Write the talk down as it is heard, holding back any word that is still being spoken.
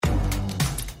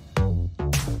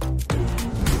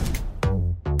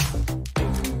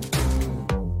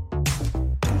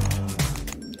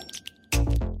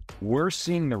We're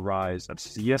seeing the rise of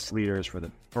CS leaders for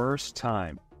the first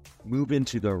time move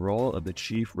into the role of the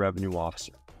Chief Revenue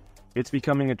Officer. It's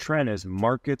becoming a trend as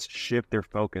markets shift their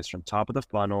focus from top of the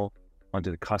funnel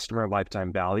onto the customer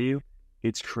lifetime value.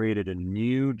 It's created a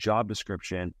new job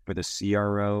description for the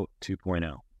CRO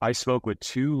 2.0. I spoke with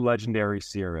two legendary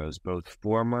CROs, both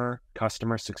former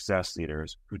customer success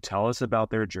leaders, who tell us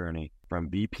about their journey from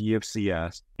VP of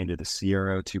CS into the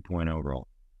CRO 2.0 role.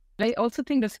 I also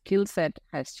think the skill set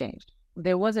has changed.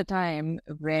 There was a time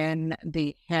when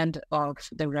the head of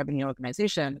the revenue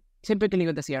organization, typically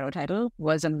with the CRO title,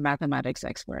 was a mathematics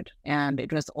expert. And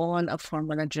it was all a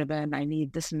formula driven. I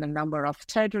need this number of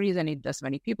territories. I need this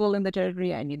many people in the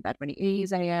territory. I need that many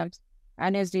A's, IMs,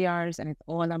 and SDRs. And it's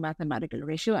all a mathematical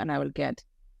ratio. And I will get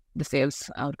the sales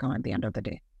outcome at the end of the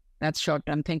day. That's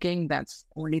short-term thinking. That's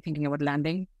only thinking about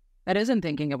landing. That isn't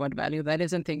thinking about value. That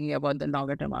isn't thinking about the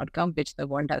longer-term outcome, which the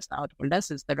world has now told us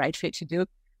is the right fit to do.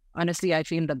 Honestly, I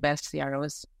feel the best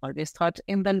CROs always thought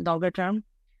in the longer term,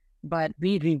 but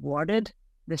we rewarded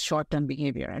the short-term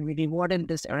behavior and we rewarded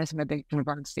this arithmetic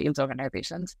driven sales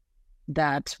organizations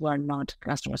that were not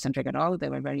customer-centric at all. They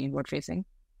were very inward-facing.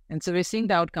 And so we're seeing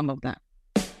the outcome of that.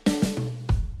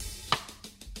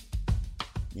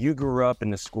 You grew up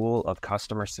in the school of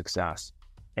customer success,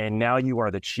 and now you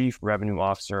are the Chief Revenue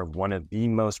Officer of one of the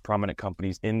most prominent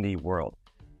companies in the world.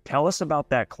 Tell us about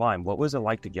that climb. What was it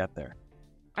like to get there?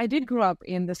 I did grow up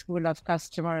in the school of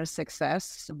customer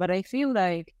success, but I feel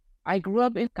like I grew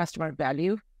up in customer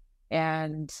value.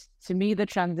 And to me, the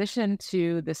transition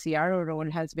to the CRO role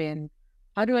has been,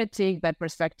 how do I take that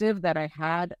perspective that I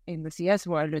had in the CS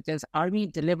world, which is, are we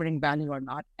delivering value or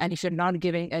not? And if you're not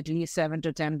giving at least $7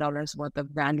 to $10 worth of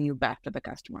value back to the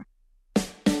customer.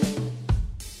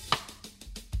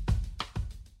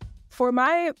 For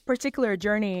my particular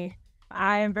journey,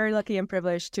 I am very lucky and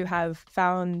privileged to have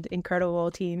found incredible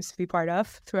teams to be part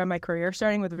of throughout my career,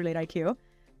 starting with Relate IQ.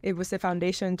 It was the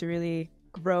foundation to really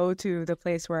grow to the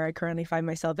place where I currently find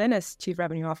myself in as Chief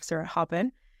Revenue Officer at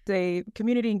Hopin. The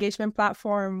community engagement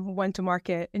platform went to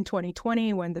market in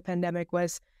 2020 when the pandemic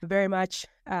was very much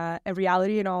a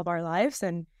reality in all of our lives,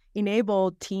 and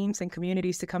enabled teams and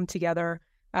communities to come together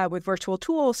with virtual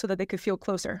tools so that they could feel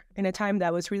closer in a time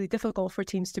that was really difficult for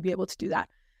teams to be able to do that.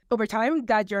 Over time,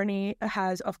 that journey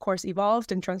has, of course,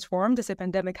 evolved and transformed as the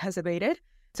pandemic has abated.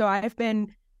 So I've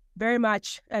been very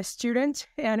much a student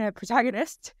and a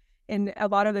protagonist in a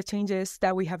lot of the changes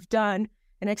that we have done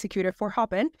and executed for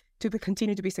Hopin to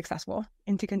continue to be successful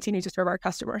and to continue to serve our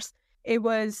customers. It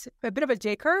was a bit of a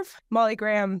J-curve. Molly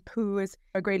Graham, who is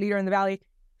a great leader in the Valley,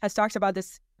 has talked about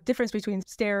this difference between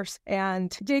stairs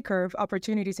and J-curve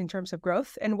opportunities in terms of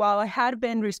growth. And while I had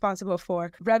been responsible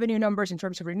for revenue numbers in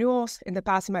terms of renewals in the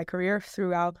past in my career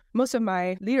throughout most of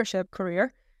my leadership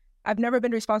career, I've never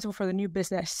been responsible for the new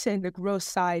business in the growth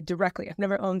side directly. I've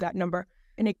never owned that number.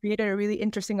 And it created a really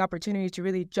interesting opportunity to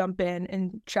really jump in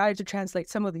and try to translate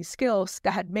some of these skills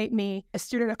that had made me a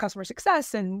student of customer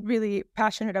success and really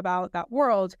passionate about that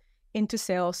world into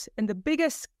sales. And the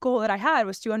biggest goal that I had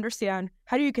was to understand,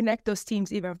 how do you connect those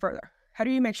teams even further? How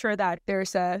do you make sure that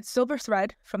there's a silver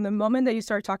thread from the moment that you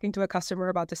start talking to a customer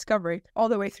about discovery all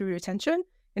the way through retention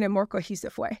in a more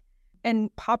cohesive way?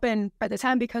 And Hopin at the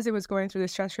time, because it was going through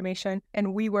this transformation,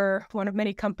 and we were one of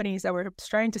many companies that were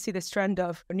starting to see this trend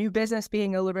of new business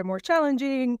being a little bit more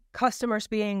challenging, customers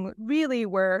being really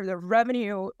where the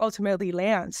revenue ultimately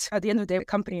lands. At the end of the day, the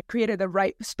company created the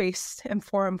right space and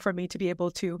forum for me to be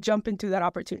able to jump into that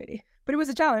opportunity. But it was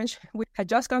a challenge. We had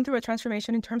just gone through a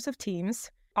transformation in terms of teams.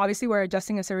 Obviously, we're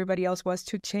adjusting as everybody else was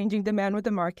to changing demand with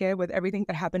the market, with everything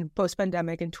that happened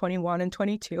post-pandemic in 21 and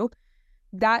 22.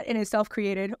 That in itself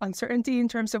created uncertainty in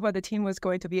terms of what the team was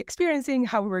going to be experiencing,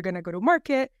 how we were going to go to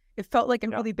market. It felt like a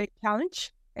really big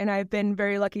challenge. And I've been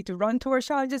very lucky to run towards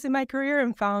challenges in my career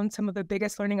and found some of the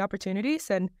biggest learning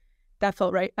opportunities. And that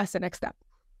felt right as the next step.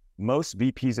 Most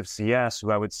VPs of CS,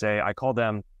 who I would say, I call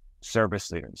them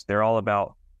service leaders. They're all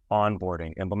about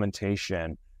onboarding,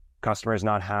 implementation, customers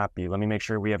not happy. Let me make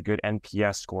sure we have good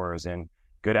NPS scores and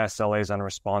good SLAs on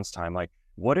response time. Like,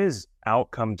 what does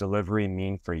outcome delivery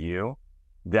mean for you?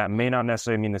 That may not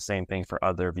necessarily mean the same thing for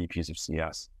other VPs of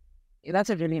CS.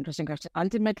 That's a really interesting question.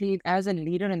 Ultimately, as a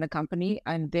leader in the company,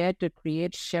 I'm there to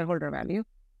create shareholder value.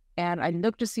 And I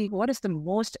look to see what is the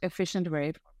most efficient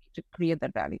way for me to create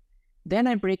that value. Then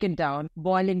I break it down,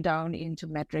 boiling down into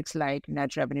metrics like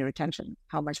net revenue retention.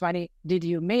 How much money did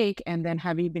you make? And then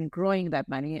have you been growing that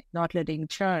money, not letting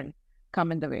churn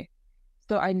come in the way?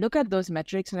 So I look at those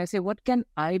metrics and I say, what can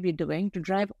I be doing to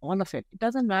drive all of it? It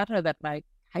doesn't matter that my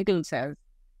title says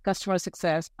customer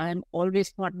success. I'm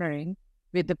always partnering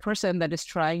with the person that is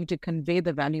trying to convey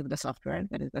the value of the software,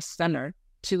 that is the seller,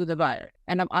 to the buyer.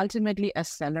 And I'm ultimately a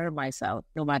seller myself,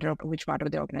 no matter which part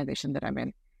of the organization that I'm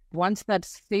in. Once that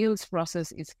sales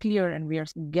process is clear and we are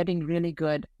getting really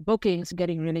good bookings,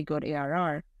 getting really good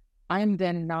ARR, I'm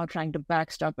then now trying to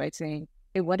backstop by saying,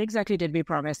 hey, what exactly did we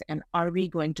promise? And are we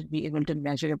going to be able to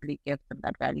measurably give them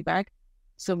that value back?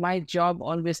 So my job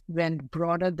always went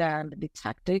broader than the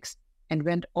tactics and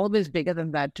went always bigger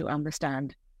than that to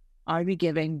understand, are we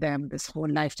giving them this whole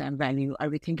lifetime value? Are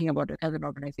we thinking about it as an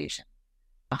organization?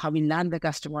 How we land the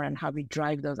customer and how we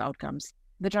drive those outcomes.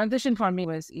 The transition for me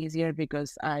was easier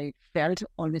because I felt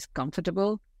always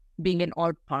comfortable being in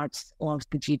all parts of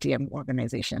the GTM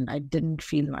organization. I didn't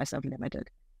feel myself limited.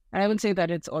 And I would say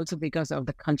that it's also because of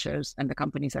the cultures and the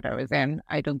companies that I was in.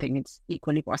 I don't think it's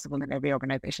equally possible in every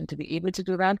organization to be able to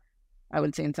do that. I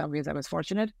would say in some ways I was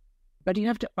fortunate, but you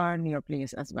have to earn your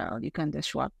place as well. You can't just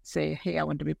show up, say, hey, I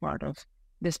want to be part of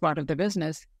this part of the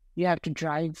business. You have to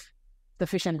drive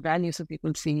sufficient value so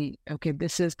people see, okay,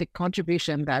 this is the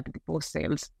contribution that the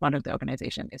post-sales part of the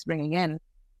organization is bringing in.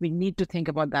 We need to think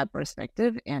about that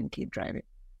perspective and keep driving.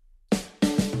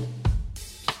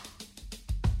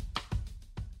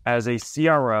 As a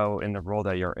CRO in the role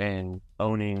that you're in,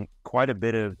 owning quite a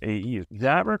bit of AEs,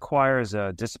 that requires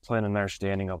a discipline and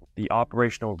understanding of the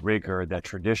operational rigor that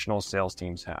traditional sales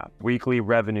teams have. Weekly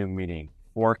revenue meeting,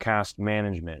 forecast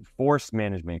management, force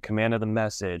management, command of the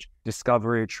message,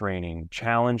 discovery training,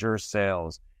 challenger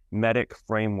sales, medic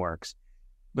frameworks.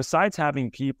 Besides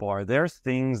having people, are there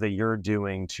things that you're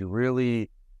doing to really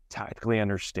tactically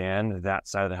understand that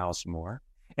side of the house more?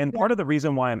 And part of the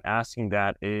reason why I'm asking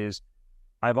that is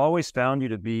I've always found you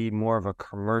to be more of a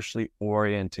commercially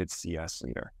oriented CS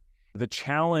leader. The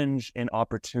challenge and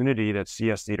opportunity that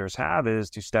CS leaders have is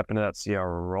to step into that CRO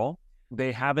role.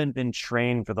 They haven't been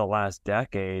trained for the last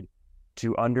decade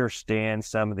to understand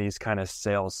some of these kind of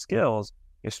sales skills,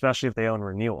 especially if they own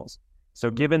renewals.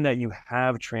 So given that you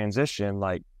have transitioned,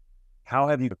 like, how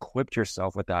have you equipped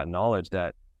yourself with that knowledge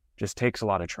that just takes a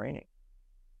lot of training?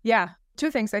 Yeah,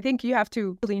 two things. I think you have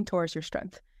to lean towards your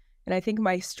strength. And I think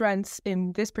my strengths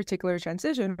in this particular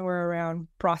transition were around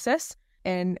process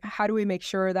and how do we make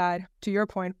sure that, to your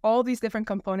point, all these different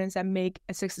components that make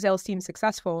a sales team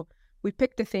successful, we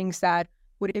pick the things that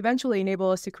would eventually enable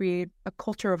us to create a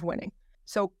culture of winning.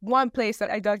 So one place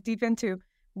that I dug deep into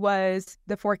was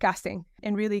the forecasting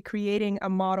and really creating a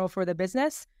model for the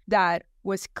business that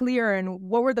was clear and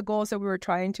what were the goals that we were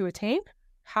trying to attain?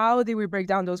 How did we break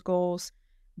down those goals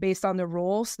based on the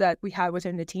roles that we had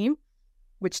within the team,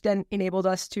 which then enabled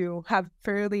us to have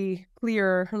fairly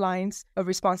clear lines of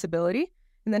responsibility?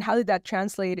 And then how did that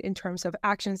translate in terms of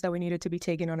actions that we needed to be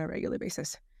taken on a regular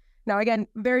basis? Now, again,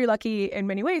 very lucky in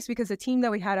many ways because the team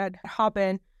that we had at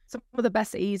Hopin, some of the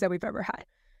best AEs that we've ever had.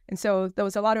 And so there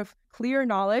was a lot of clear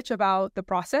knowledge about the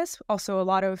process, also a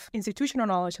lot of institutional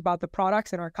knowledge about the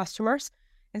products and our customers.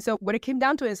 And so what it came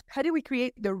down to is how do we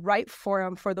create the right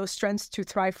forum for those strengths to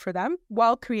thrive for them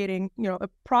while creating, a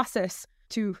process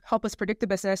to help us predict the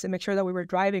business and make sure that we were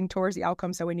driving towards the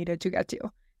outcomes that we needed to get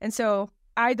to. And so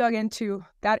I dug into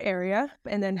that area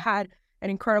and then had an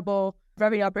incredible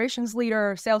revenue operations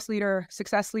leader, sales leader,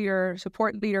 success leader,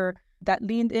 support leader that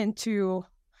leaned into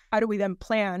how do we then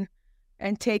plan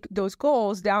and take those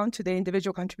goals down to the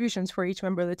individual contributions for each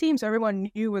member of the team so everyone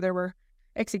knew what they were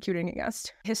executing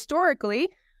against. Historically,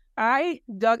 I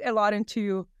dug a lot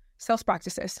into sales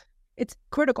practices. It's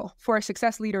critical for a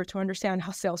success leader to understand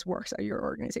how sales works at your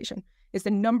organization. It's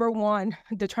the number one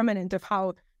determinant of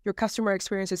how your customer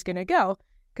experience is going to go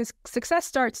because success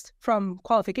starts from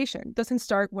qualification. It doesn't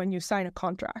start when you sign a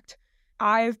contract.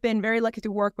 I've been very lucky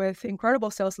to work with incredible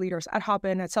sales leaders at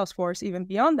Hopin, at Salesforce, even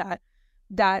beyond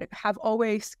that have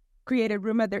always created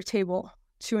room at their table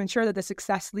to ensure that the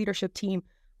success leadership team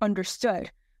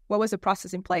understood what was the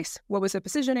process in place, what was the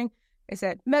positioning, is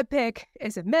it MedPick,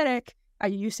 is it Medic, are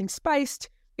you using Spiced?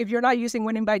 If you're not using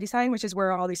Winning by Design, which is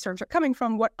where all these terms are coming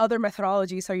from, what other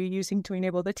methodologies are you using to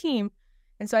enable the team?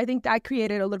 And so I think that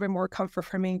created a little bit more comfort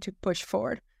for me to push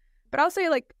forward. But I'll say,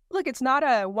 look, it's not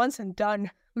a once and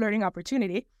done learning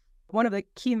opportunity. One of the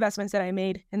key investments that I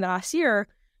made in the last year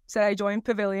is that I joined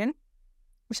Pavilion,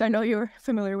 which I know you're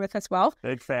familiar with as well.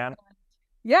 Big fan.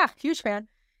 Yeah, huge fan.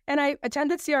 And I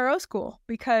attended CRO school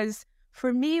because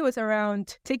for me, it was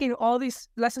around taking all these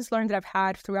lessons learned that I've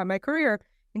had throughout my career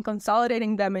and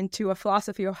consolidating them into a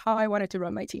philosophy of how I wanted to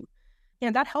run my team.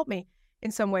 And that helped me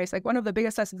in some ways. Like one of the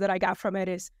biggest lessons that I got from it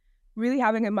is really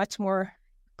having a much more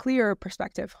clear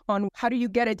perspective on how do you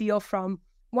get a deal from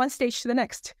one stage to the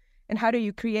next? And how do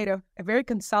you create a very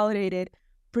consolidated,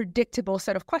 predictable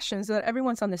set of questions so that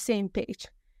everyone's on the same page?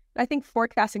 I think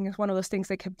forecasting is one of those things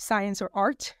that can be science or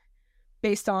art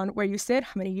based on where you sit,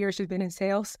 how many years you've been in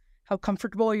sales, how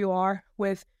comfortable you are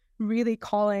with really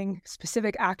calling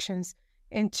specific actions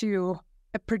into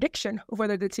a prediction of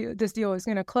whether this deal is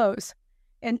going to close.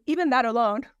 And even that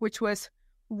alone, which was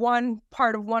one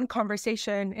part of one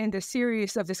conversation in the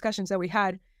series of discussions that we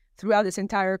had throughout this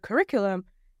entire curriculum,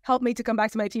 helped me to come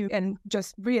back to my team and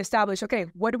just reestablish, okay,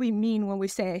 what do we mean when we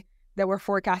say that we're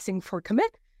forecasting for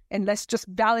commit? And let's just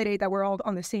validate that we're all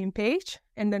on the same page.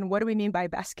 And then what do we mean by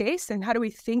best case? And how do we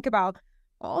think about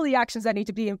all the actions that need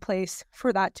to be in place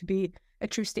for that to be a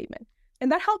true statement?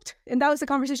 And that helped. And that was the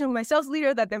conversation with my sales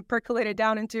leader that then percolated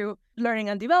down into learning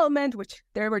and development, which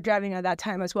they were driving at that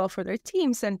time as well for their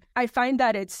teams. And I find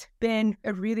that it's been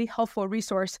a really helpful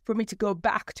resource for me to go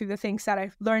back to the things that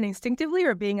I've learned instinctively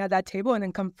or being at that table and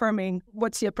then confirming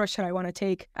what's the approach that I want to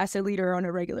take as a leader on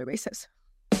a regular basis.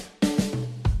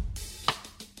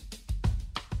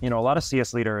 A lot of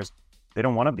CS leaders, they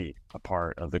don't want to be a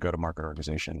part of the go-to-market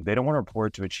organization. They don't want to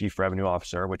report to a chief revenue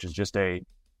officer, which is just a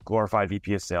glorified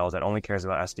VP of sales that only cares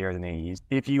about SDRs and AEs.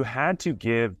 If you had to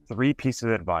give 3 pieces of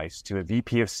advice to a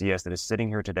VP of CS that is sitting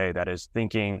here today that is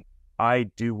thinking, I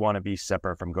do want to be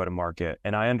separate from go-to-market,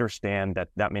 and I understand that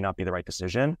that may not be the right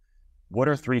decision, what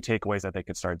are 3 takeaways that they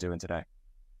could start doing today?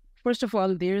 First of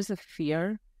all, there's a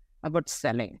fear about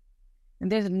selling.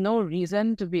 And there's no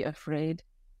reason to be afraid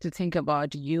to think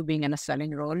about you being in a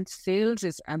selling role. Sales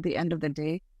is, at the end of the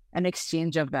day, an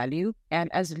exchange of value. And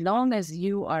as long as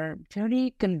you are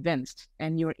very convinced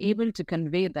and you're able to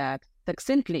convey that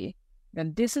succinctly,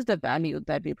 then this is the value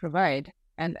that we provide.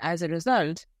 And as a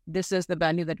result, this is the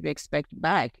value that we expect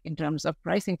back in terms of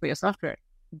pricing for your software.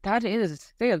 That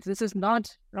is sales. This is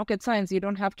not rocket science. You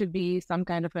don't have to be some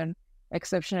kind of an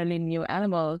exceptionally new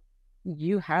animal.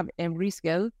 You have every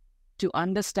skill to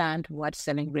understand what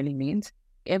selling really means.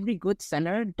 Every good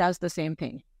seller does the same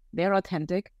thing. They're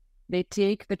authentic. They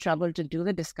take the trouble to do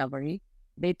the discovery.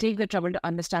 They take the trouble to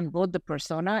understand both the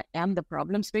persona and the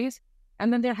problem space.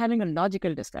 And then they're having a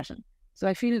logical discussion. So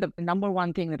I feel the number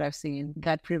one thing that I've seen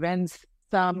that prevents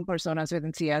some personas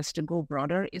within CS to go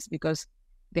broader is because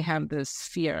they have this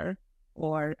fear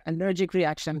or allergic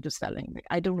reaction to selling.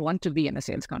 I don't want to be in a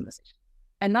sales conversation.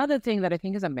 Another thing that I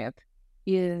think is a myth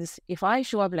is if I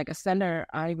show up like a seller,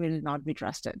 I will not be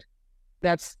trusted.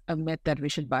 That's a myth that we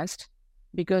should bust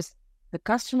because the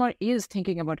customer is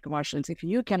thinking about commercials. If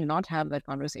you cannot have that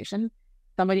conversation,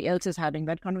 somebody else is having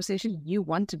that conversation, you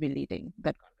want to be leading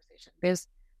that conversation. There's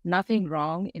nothing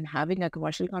wrong in having a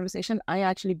commercial conversation. I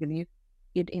actually believe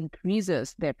it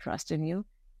increases their trust in you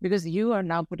because you are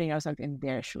now putting yourself in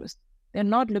their shoes. They're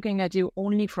not looking at you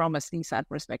only from a CSAT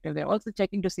perspective. They're also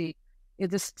checking to see, is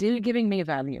this still giving me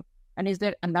value? And is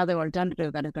there another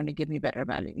alternative that is going to give me better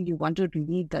value? You want to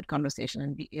lead that conversation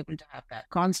and be able to have that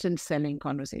constant selling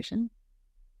conversation.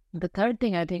 The third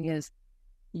thing I think is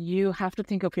you have to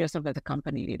think of yourself as a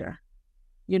company leader.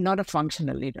 You're not a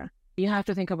functional leader. You have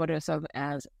to think about yourself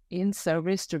as in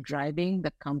service to driving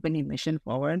the company mission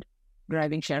forward,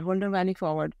 driving shareholder value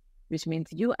forward, which means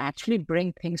you actually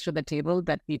bring things to the table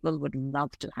that people would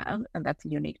love to have, and that's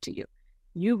unique to you.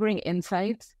 You bring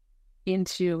insights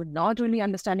into not only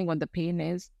understanding what the pain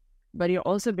is, but you're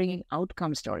also bringing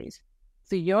outcome stories.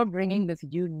 So you're bringing this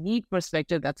unique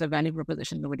perspective that's a value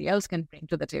proposition nobody else can bring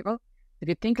to the table. If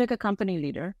you think like a company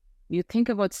leader, you think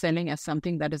about selling as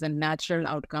something that is a natural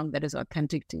outcome that is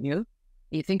authentic to you.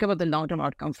 You think about the long-term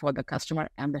outcome for the customer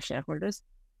and the shareholders.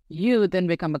 You then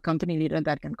become a company leader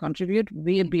that can contribute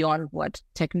way beyond what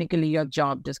technically your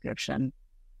job description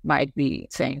might be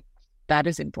saying. That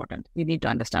is important. You need to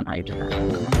understand how you do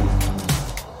that.